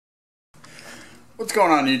What's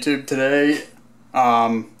going on YouTube today?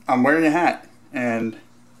 I'm wearing a hat and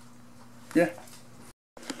yeah.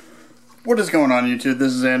 What is going on YouTube?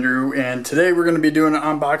 This is Andrew and today we're going to be doing an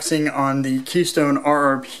unboxing on the Keystone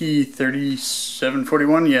RRP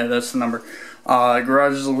 3741. Yeah, that's the number.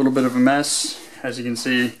 Garage is a little bit of a mess. As you can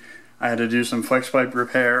see, I had to do some flex pipe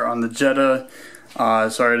repair on the Jetta.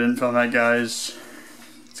 Sorry I didn't film that, guys.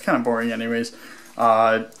 It's kind of boring anyways.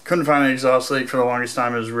 Couldn't find an exhaust leak for the longest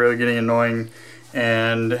time. It was really getting annoying.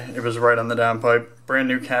 And it was right on the downpipe. Brand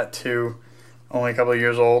new Cat 2, only a couple of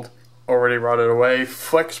years old, already rotted away.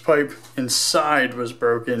 Flex pipe inside was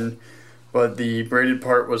broken, but the braided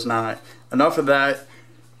part was not. Enough of that.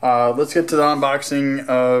 Let's get to the unboxing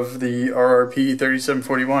of the RRP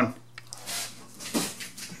 3741.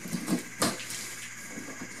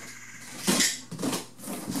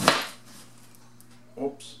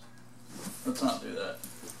 Oops. Let's not do that.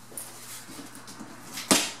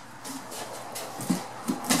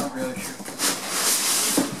 Not really sure.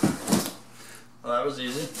 Well, that was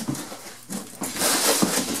easy.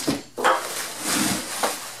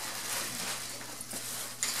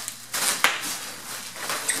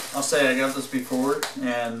 I'll say I got this before,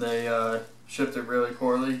 and they shipped it really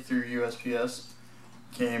poorly through USPS.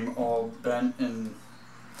 Came all bent and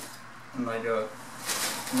like a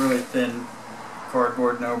really thin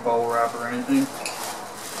cardboard, no bubble wrap or anything.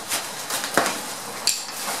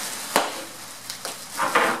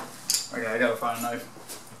 Okay, I gotta find a knife.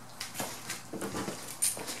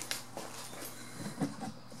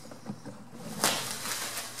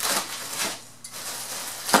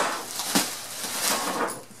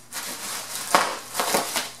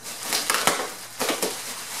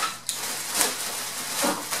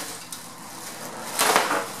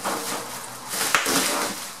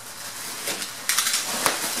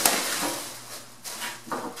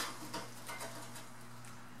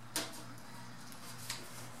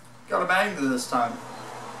 Got a bag this time.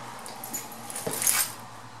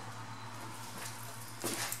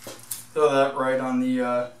 Throw that right on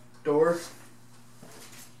the door.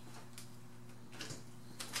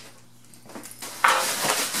 I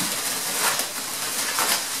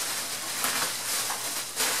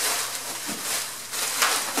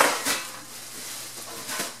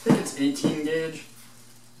think it's 18 gauge,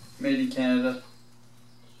 made in Canada.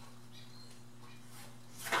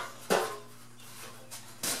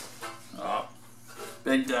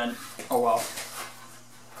 Big dent. Oh well.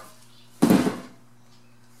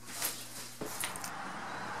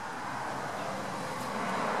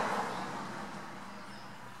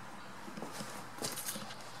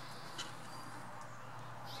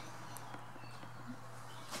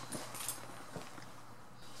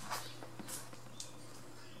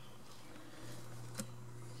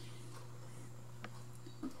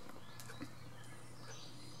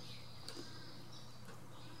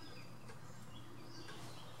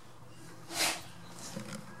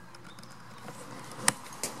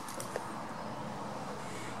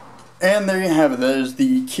 And there you have it. That is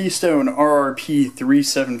the Keystone RRP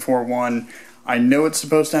 3741. I know it's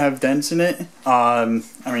supposed to have dents in it. I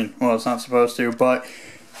mean, well, it's not supposed to, but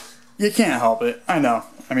you can't help it. I know.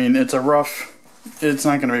 I mean, it's a rough, it's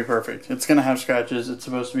not going to be perfect. It's going to have scratches. It's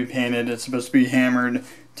supposed to be painted. It's supposed to be hammered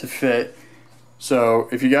to fit. So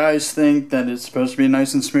if you guys think that it's supposed to be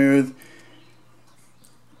nice and smooth,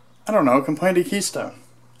 I don't know, complain to Keystone.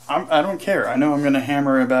 I don't care. I know I'm going to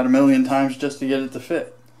hammer about 1,000,000 times just to get it to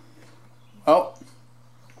fit. Oh,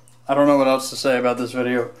 I don't know what else to say about this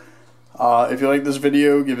video. If you like this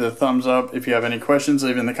video, give it a thumbs up. If you have any questions,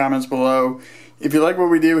 leave it in the comments below. If you like what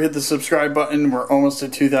we do, hit the subscribe button. We're almost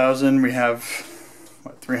at 2,000. We have,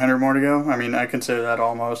 what, 300 more to go? I mean, I consider that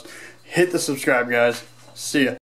almost. Hit the subscribe, guys. See ya.